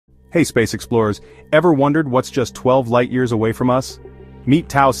Hey space explorers, ever wondered what's just 12 light-years away from us? Meet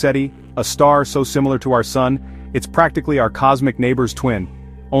Tau Ceti, a star so similar to our sun, it's practically our cosmic neighbor's twin.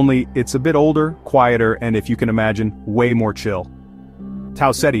 Only, it's a bit older, quieter, and if you can imagine, way more chill.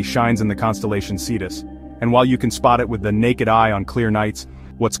 Tau Ceti shines in the constellation Cetus, and while you can spot it with the naked eye on clear nights,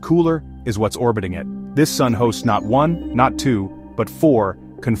 what's cooler is what's orbiting it. This sun hosts not one, not two, but 4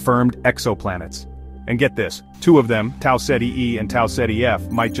 confirmed exoplanets. And get this, 2 of them, Tau Ceti E and Tau Ceti F,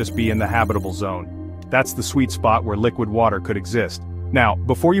 might just be in the habitable zone. That's the sweet spot where liquid water could exist. Now,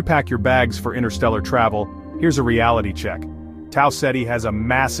 before you pack your bags for interstellar travel, here's a reality check. Tau Ceti has a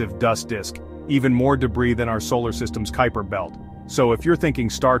massive dust disk, even more debris than our solar system's Kuiper belt. So if you're thinking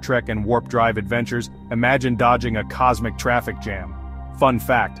Star Trek and warp drive adventures, imagine dodging a cosmic traffic jam. Fun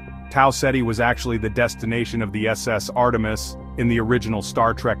fact, Tau Ceti was actually the destination of the SS Artemis in the original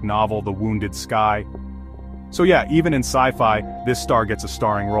Star Trek novel The Wounded Sky. So yeah, even in sci-fi, this star gets a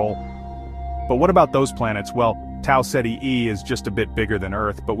starring role. But what about those planets? Well, Tau Ceti E is just a bit bigger than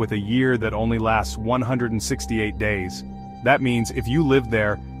Earth, but with a year that only lasts 168 days. That means if you lived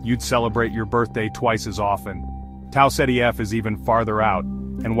there, you'd celebrate your birthday twice as often. Tau Ceti F is even farther out,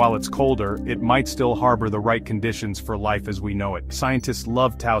 and while it's colder, it might still harbor the right conditions for life as we know it. Scientists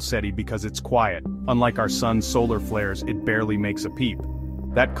love Tau Ceti because it's quiet. Unlike our sun's solar flares, it barely makes a peep.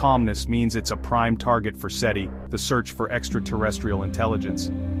 That calmness means it's a prime target for SETI, the search for extraterrestrial intelligence.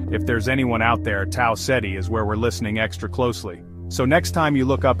 If there's anyone out there, Tau Ceti is where we're listening extra closely. So next time you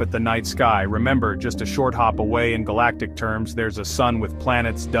look up at the night sky, remember, just a short hop away in galactic terms, there's a sun with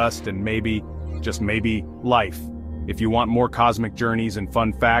planets, dust, and maybe, just maybe, life. If you want more cosmic journeys and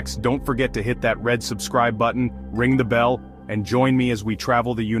fun facts, don't forget to hit that red subscribe button, ring the bell, and join me as we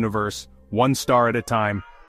travel the universe, one star at a time.